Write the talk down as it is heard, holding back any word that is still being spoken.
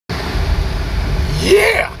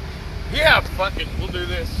Yeah! Yeah, fuck it. We'll do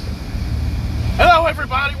this. Hello,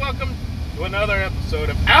 everybody. Welcome to another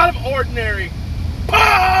episode of Out of Ordinary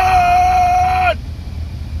Podcast,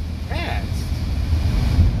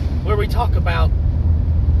 where we talk about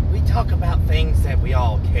things that we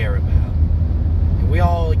all care about, and we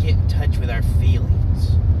all get in touch with our feelings.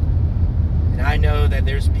 And I know that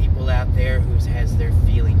there's people out there who has their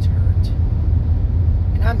feelings hurt,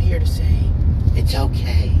 and I'm here to say it's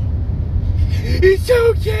okay. It's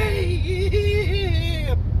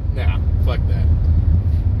okay. Nah, fuck that.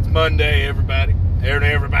 It's Monday, everybody.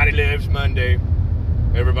 Everybody loves Monday.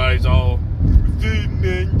 Everybody's all, it's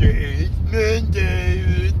Monday, it's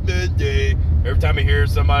Monday, it's Monday. Every time I hear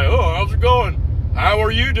somebody, oh, how's it going? How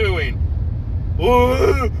are you doing?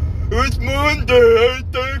 Oh, it's Monday, I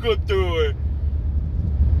think I'm doing.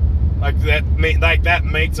 Like that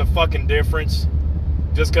makes a fucking difference.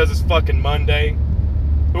 Just because it's fucking Monday.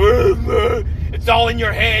 It's all in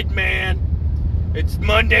your head, man. It's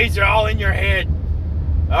Mondays are all in your head.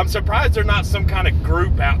 I'm surprised there's not some kind of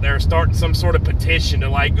group out there starting some sort of petition to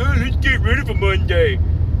like, oh, let's get rid of a Monday.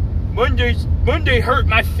 Monday hurt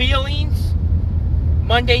my feelings.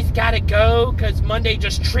 Monday's gotta go because Monday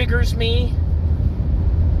just triggers me.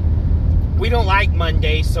 We don't like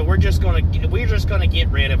Monday, so we're just gonna get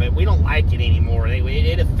rid of it. We don't like it anymore.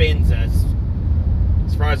 It offends us. I'm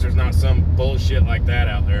surprised there's not some bullshit like that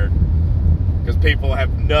out there. Because people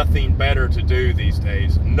have nothing better to do these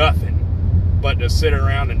days. Nothing. But to sit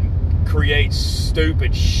around and create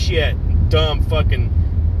stupid shit. Dumb fucking,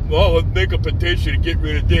 well, let's make a petition to get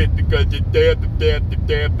rid of this because it's that.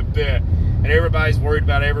 And everybody's worried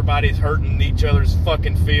about everybody's hurting each other's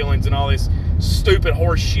fucking feelings and all this stupid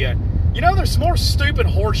horse shit. You know, there's more stupid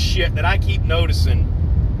horse shit that I keep noticing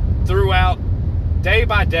throughout day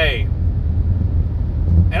by day.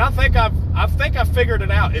 And I think I've figured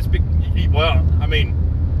it out.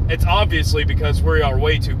 It's obviously because we are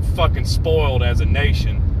way too fucking spoiled as a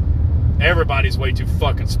nation. Everybody's way too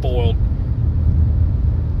fucking spoiled.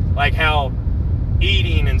 Like how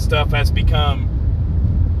eating and stuff has become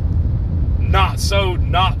not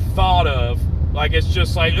thought of. Like it's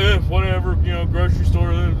just like, whatever, you know, grocery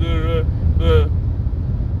store.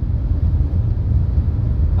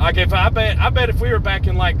 Like I bet if we were back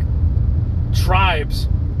in like tribes,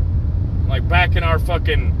 like back in our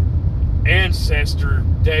fucking ancestor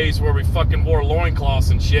days where we fucking wore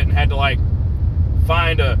loincloths and shit and had to like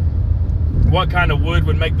find what kind of wood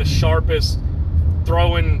would make the sharpest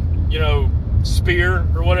throwing, you know, spear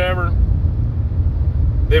or whatever,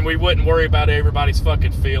 then we wouldn't worry about everybody's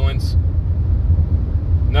fucking feelings.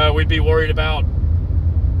 No, we'd be worried about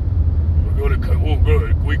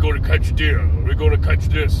we go to catch deer, we go to catch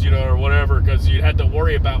this, you know, or whatever, because you'd have to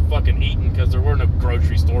worry about fucking eating because there were no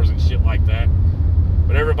grocery stores and shit like that.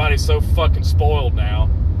 But everybody's so fucking spoiled now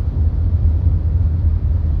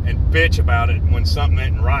and bitch about it when something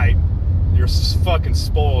ain't right. You're fucking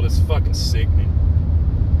spoiled. It's fucking sickening.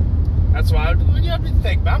 That's why I didn't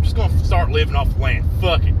think, I'm just going to start living off the land.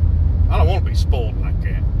 Fuck it. I don't want to be spoiled like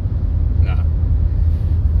that. Nah.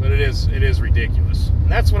 But it is ridiculous. And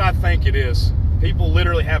that's what I think it is. People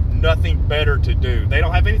literally have nothing better to do. They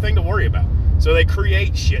don't have anything to worry about. So they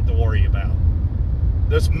create shit to worry about.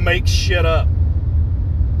 Just make shit up.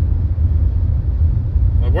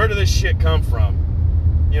 Like, where did this shit come from?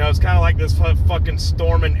 You know, it's kind of like this fucking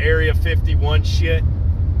storming Area 51 shit.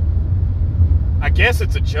 I guess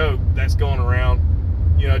it's a joke that's going around.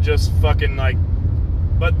 You know, just fucking like...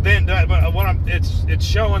 But then, it's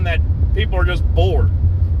showing that people are just bored.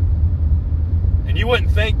 And you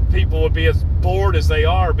wouldn't think people would be as bored as they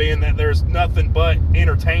are, being that there's nothing but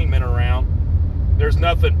entertainment around. There's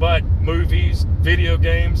nothing but movies, video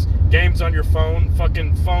games, games on your phone,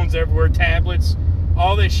 fucking phones everywhere, tablets,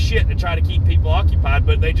 all this shit to try to keep people occupied,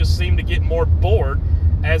 but they just seem to get more bored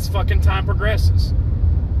as fucking time progresses.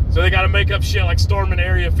 So they got to make up shit like storming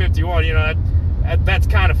Area 51, you know, that's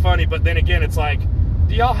kind of funny, but then again, it's like,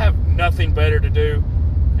 do y'all have nothing better to do?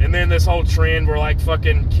 And then this whole trend where like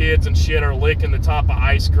fucking kids and shit are licking the top of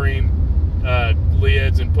ice cream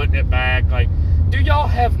lids and putting it back. Like, do y'all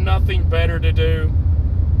have nothing better to do?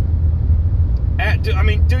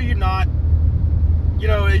 Do you not? You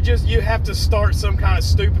know, you have to start some kind of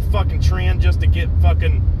stupid fucking trend just to get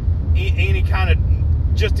fucking any kind of,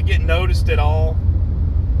 just to get noticed at all.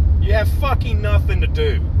 You have fucking nothing to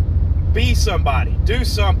do. Be somebody. Do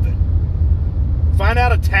something. Find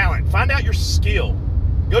out a talent. Find out your skill.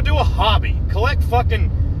 Go do a hobby. Collect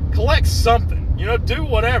something. You know, do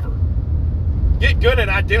whatever. Get good at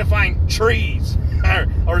identifying trees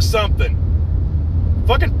or something.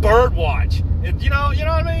 Fucking bird watch. You know what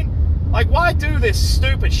I mean? Like, why do this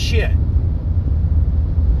stupid shit?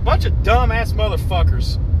 Bunch of dumbass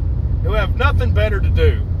motherfuckers who have nothing better to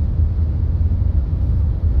do.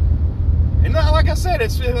 And like I said,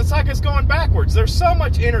 it's like it's going backwards. There's so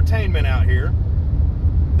much entertainment out here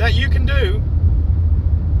that you can do.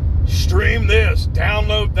 Stream this,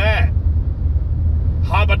 download that.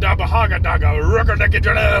 Habba dabba haga daga,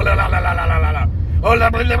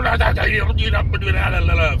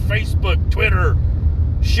 Facebook, Twitter,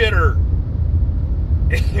 shitter,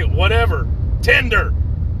 whatever, Tinder.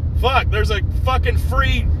 Fuck, there's a fucking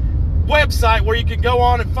free website where you can go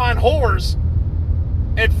on and find whores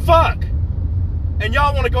and fuck. And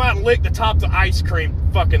y'all want to go out and lick the top of the ice cream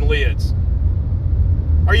fucking lids.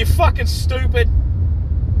 Are you fucking stupid?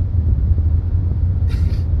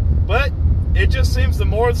 But it just seems the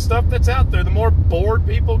more stuff that's out there, the more bored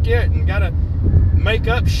people get and gotta make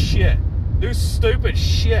up shit. Do stupid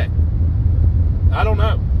shit. I don't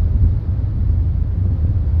know.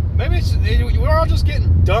 Maybe we're all just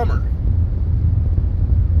getting dumber.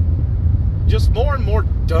 Just more and more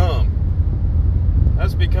dumb.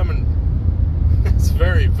 That's becoming... It's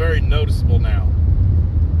very, very noticeable now.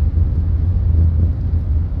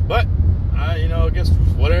 But, I guess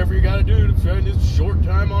whatever you got to do to spend this short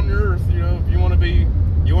time on the earth, if you want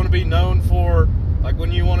to be known for, like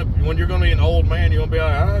when you're going to be an old man, you want to be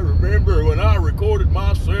like, I remember when I recorded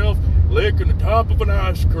myself licking the top of an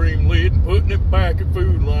ice cream lid and putting it back at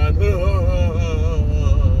Food Line.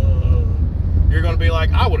 You're going to be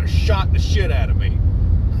like, I would have shot the shit out of me.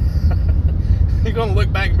 You're going to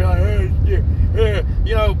look back and be like,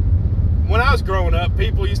 when I was growing up,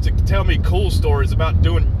 people used to tell me cool stories about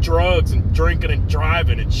doing drugs and drinking and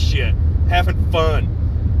driving and shit, having fun.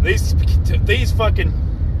 These fucking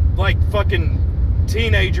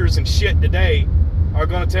teenagers and shit today are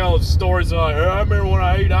going to tell stories like, I remember when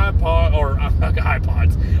I ate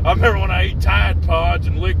iPods. I remember when I ate Tide Pods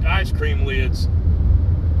and licked ice cream lids.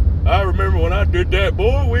 I remember when I did that,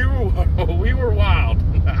 boy, we were wild.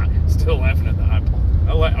 Still laughing at the iPod.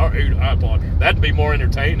 I ate an iPod. That'd be more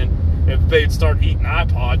entertaining if they'd start eating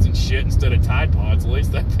iPods and shit instead of Tide Pods. At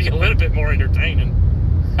least that'd be a little bit more entertaining.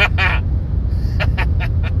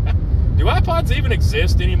 Do iPods even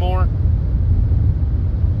exist anymore?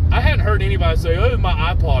 I hadn't heard anybody say, oh,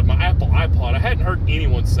 my iPod, my Apple iPod. I hadn't heard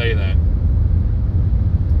anyone say that.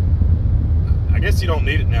 I guess you don't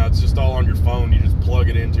need it now. It's just all on your phone. You just plug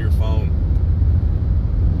it into your phone.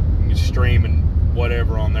 You stream and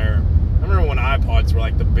whatever on there. I remember when iPods were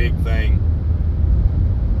like the big thing.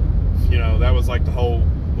 That was like the whole,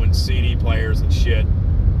 when CD players and shit,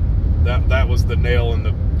 that was the nail in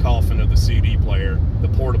the coffin of the CD player. The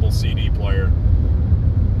portable CD player,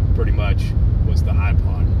 pretty much, was the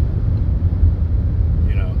iPod.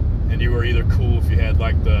 And you were either cool if you had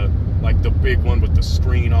like the big one with the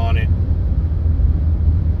screen on it.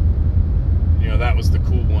 That was the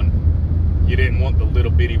cool one. You didn't want the little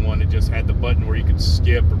bitty one that just had the button where you could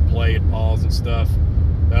skip or play and pause and stuff.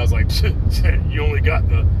 That was like, you only got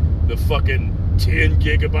the fucking 10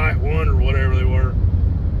 gigabyte one or whatever they were.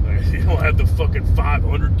 You don't have the fucking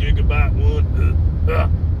 500 gigabyte one.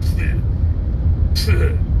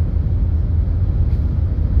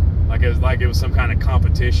 Like it was some kind of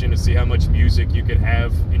competition to see how much music you could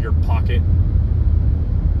have in your pocket.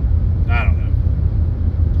 I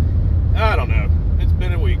don't know. It's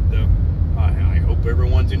been a week though. I hope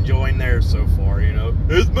everyone's enjoying theirs so far,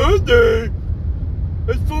 It's Monday!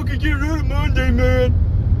 Let's fucking get rid of Monday, man!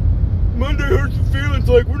 Monday hurts the feelings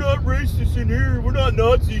like we're not racist in here, we're not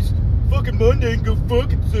Nazis. Fucking Monday can go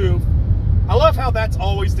fuck itself. I love how that's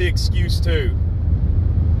always the excuse too.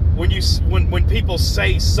 When people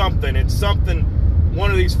say something and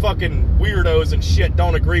one of these fucking weirdos and shit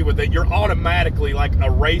don't agree with it, you're automatically like a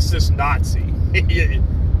racist Nazi.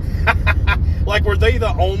 Like, were they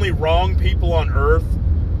the only wrong people on earth?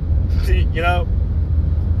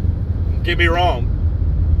 Get me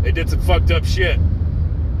wrong. They did some fucked up shit.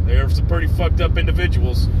 They are some pretty fucked up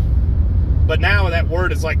individuals. But now that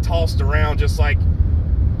word is like tossed around just like,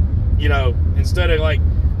 instead of like,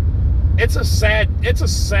 it's a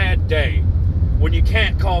sad day when you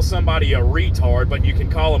can't call somebody a retard, but you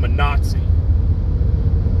can call them a Nazi.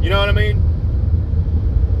 You know what I mean?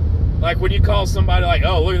 Like when you call somebody like,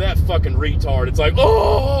 oh, look at that fucking retard. It's like,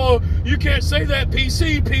 oh, you can't say that,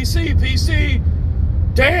 PC.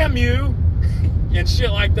 Damn you. And shit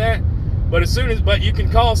like that. But but you can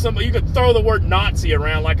call somebody, you can throw the word Nazi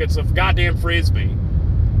around like it's a goddamn Frisbee.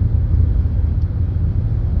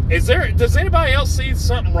 Does anybody else see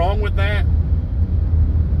something wrong with that?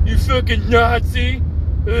 You fucking Nazi.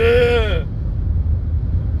 Ugh.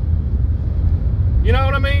 You know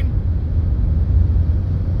what I mean?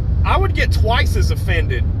 I would get twice as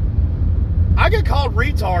offended I get called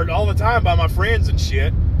retard all the time by my friends and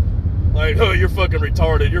shit. Like, oh, you're fucking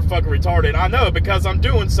retarded. You're fucking retarded. I know, because I'm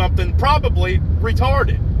doing something probably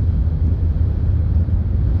retarded.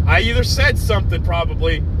 I either said something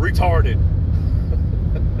probably retarded.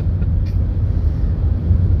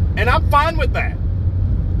 And I'm fine with that.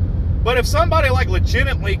 But if somebody like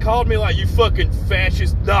legitimately called me like, you fucking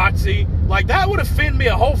fascist Nazi, like that would offend me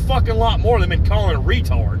a whole fucking lot more than been calling a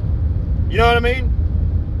retard. You know what I mean?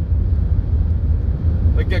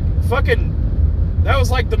 Like that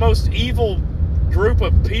was like the most evil group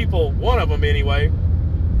of people, one of them anyway,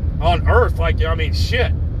 on earth. Like, I mean,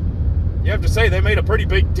 shit. You have to say they made a pretty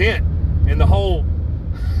big dent in the whole,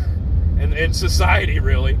 in society,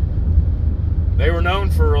 really. They were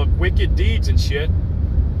known for wicked deeds and shit.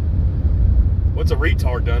 What's a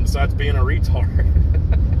retard done besides being a retard?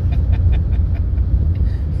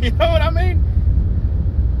 You know what I mean?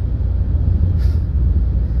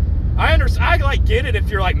 I like get it if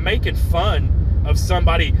you're like making fun of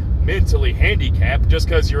somebody mentally handicapped just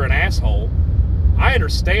because you're an asshole. I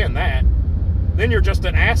understand that. Then you're just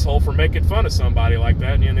an asshole for making fun of somebody like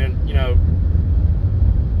that, and then, you know,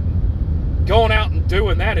 going out and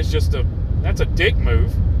doing that is just that's a dick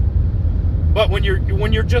move. But when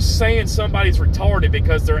you're just saying somebody's retarded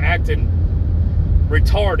because they're acting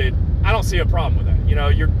retarded, I don't see a problem with that. You know,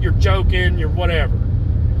 you're joking, you're whatever.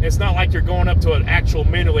 It's not like you're going up to an actual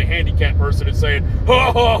mentally handicapped person and saying,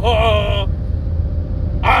 ha ha ha,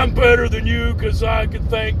 I'm better than you because I can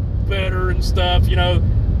think better and stuff. You know,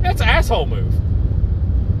 that's an asshole move.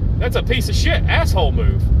 That's a piece of shit asshole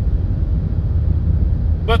move.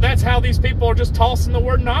 But that's how these people are just tossing the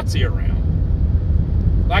word Nazi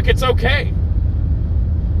around. Like it's okay.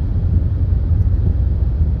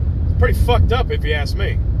 It's pretty fucked up if you ask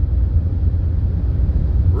me.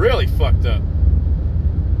 Really fucked up.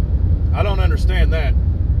 I don't understand that.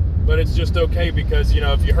 But it's just okay because, you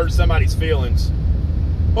know, if you hurt somebody's feelings,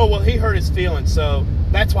 oh, well, he hurt his feelings, so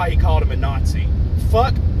that's why he called him a Nazi.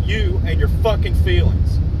 Fuck you and your fucking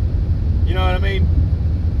feelings. You know what I mean?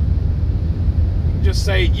 You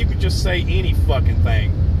can just say any fucking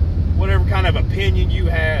thing. Whatever kind of opinion you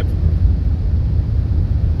have.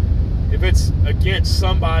 If it's against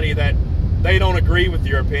somebody that they don't agree with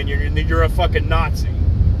your opinion, you're a fucking Nazi.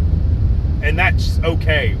 And that's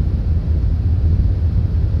okay.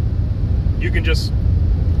 You can just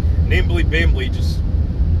nimbly bimbly just,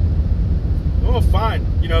 oh, fine.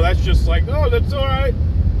 You know, that's just like, oh, that's all right.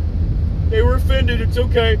 They were offended. It's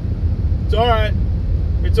okay. It's all right.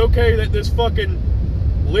 It's okay that this fucking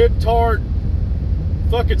libtard,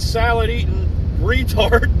 fucking salad-eating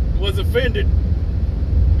retard was offended.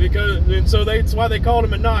 That's why they called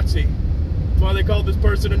him a Nazi. That's why they called this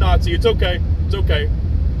person a Nazi. It's okay. It's okay.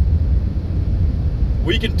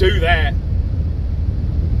 We can do that.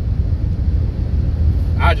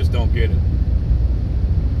 I just don't get it.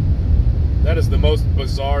 That is the most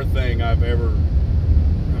bizarre thing I've ever.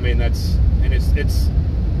 I mean, it's.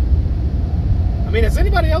 I mean, has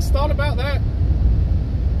anybody else thought about that?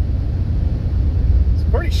 It's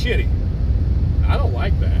pretty shitty. I don't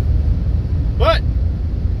like that. But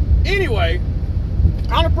anyway,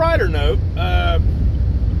 on a brighter note,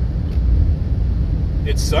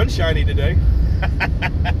 it's sunshiny today.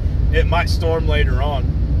 It might storm later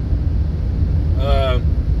on.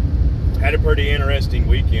 Had a pretty interesting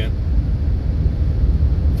weekend.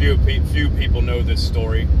 Few people know this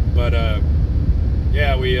story, but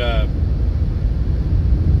yeah,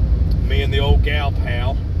 me and the old gal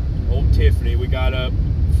pal, old Tiffany, we got up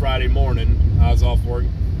Friday morning. I was off work.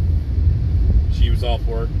 She was off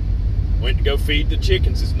work. Went to go feed the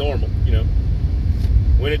chickens as normal, you know.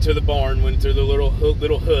 Went into the barn, went into the little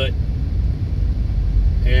hut,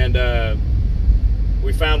 and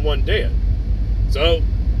we found one dead. So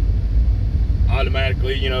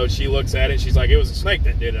automatically, you know, she looks at it. She's like, it was a snake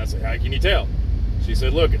that did it. I said, how can you tell? She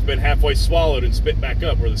said, look, it's been halfway swallowed and spit back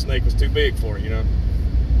up where the snake was too big for it, you know.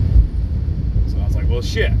 So I was like, well,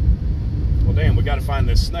 shit. Well, damn, we got to find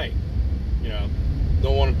this snake. You know,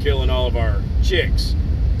 don't want him killing all of our chicks.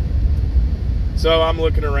 So I'm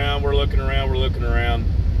looking around. We're looking around.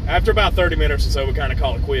 After about 30 minutes or so, we kind of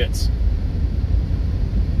call it quits.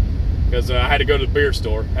 Because I had to go to the beer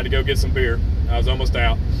store. Had to go get some beer. I was almost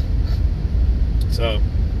out. So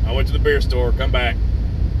I went to the beer store, come back,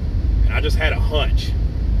 and I just had a hunch.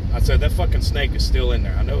 I said, that fucking snake is still in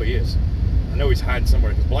there. I know he is. I know he's hiding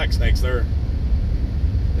somewhere, because black snakes,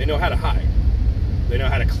 they know how to hide. They know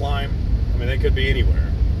how to climb. I mean, they could be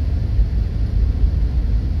anywhere.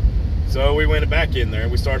 So we went back in there,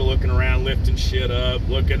 and we started looking around, lifting shit up,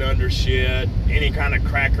 looking under shit. Any kind of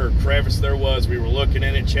crack or crevice there was, we were looking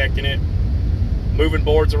in it, checking it. moving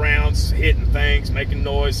boards around, hitting things, making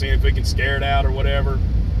noise, seeing if we can scare it out or whatever.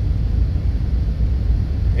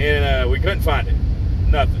 And we couldn't find it.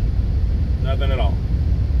 Nothing at all.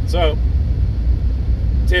 So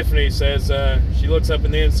Tiffany says she looks up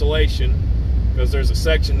in the insulation, because there's a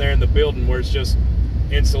section there in the building where it's just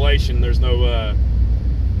insulation. There's no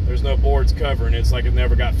boards covering it. It's like it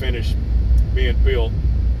never got finished being built.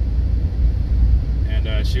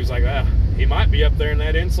 And she was like, he might be up there in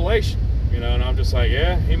that insulation, and I'm just like,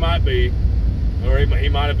 yeah, he might be, or he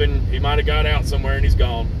might have got out somewhere and he's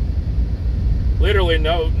gone. Literally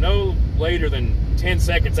no later than 10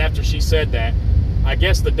 seconds after she said that, I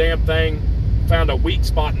guess the damn thing found a weak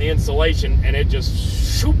spot in the insulation, and it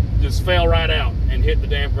just fell right out and hit the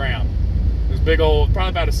damn ground. It was big old, probably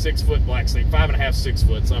about a 6-foot black snake, 5.5, 6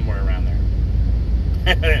 foot, somewhere around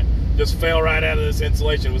there. Just fell right out of this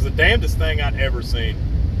insulation. It was the damnedest thing I'd ever seen.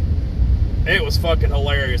 It was fucking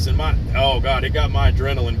hilarious, and oh god, it got my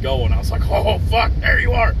adrenaline going. I was like, oh fuck, there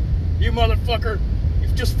you are, you motherfucker! You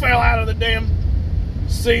just fell out of the damn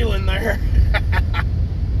ceiling there.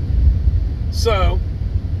 So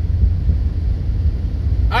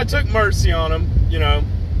I took mercy on him.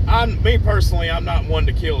 Me personally, I'm not one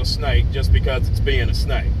to kill a snake just because it's being a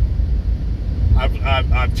snake.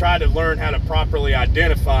 I've tried to learn how to properly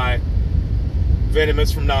identify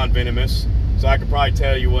venomous from non-venomous, so I could probably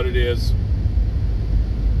tell you what it is.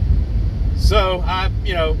 So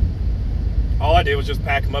all I did was just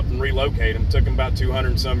pack him up and relocate him. Took him about 200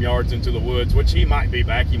 and some yards into the woods, which he might be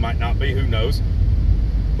back, he might not be, who knows.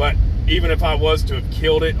 But even if I was to have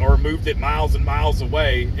killed it or moved it miles and miles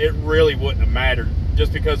away, it really wouldn't have mattered,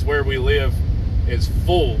 just because where we live is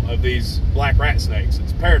full of these black rat snakes.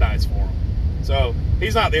 It's paradise for them. So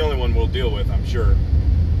he's not the only one we'll deal with, I'm sure.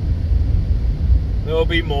 There'll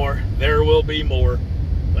be more. There will be more.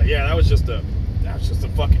 But yeah, that was just the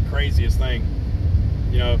fucking craziest thing.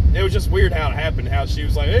 It was just weird how it happened. How she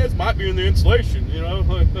was like, hey, it might be in the insulation,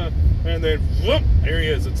 and then whoop, there he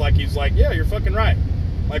is. It's like he's like, yeah, you're fucking right.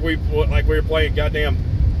 Like we were playing goddamn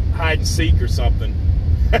hide and seek or something.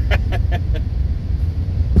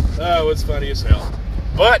 Oh, it's funny as hell.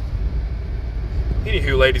 But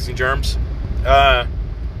anywho, ladies and germs,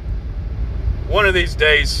 one of these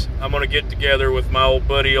days I'm gonna get together with my old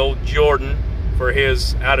buddy, old Jordan, for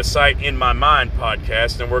his Out of Sight in My Mind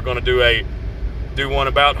podcast, and we're gonna do one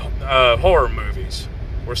about horror movies.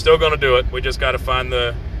 We're still gonna do it. We just got to find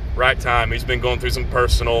the right time. He's been going through some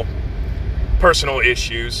personal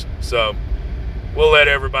issues, so we'll let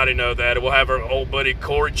everybody know that. We'll have our old buddy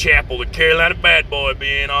Corey Chappell, the Carolina Bad Boy,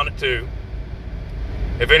 be in on it too.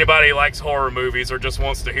 If anybody likes horror movies or just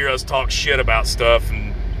wants to hear us talk shit about stuff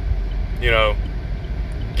and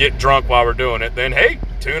get drunk while we're doing it, then hey,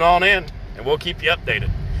 tune on in and we'll keep you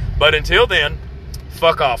updated. But until then,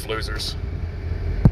 fuck off, losers.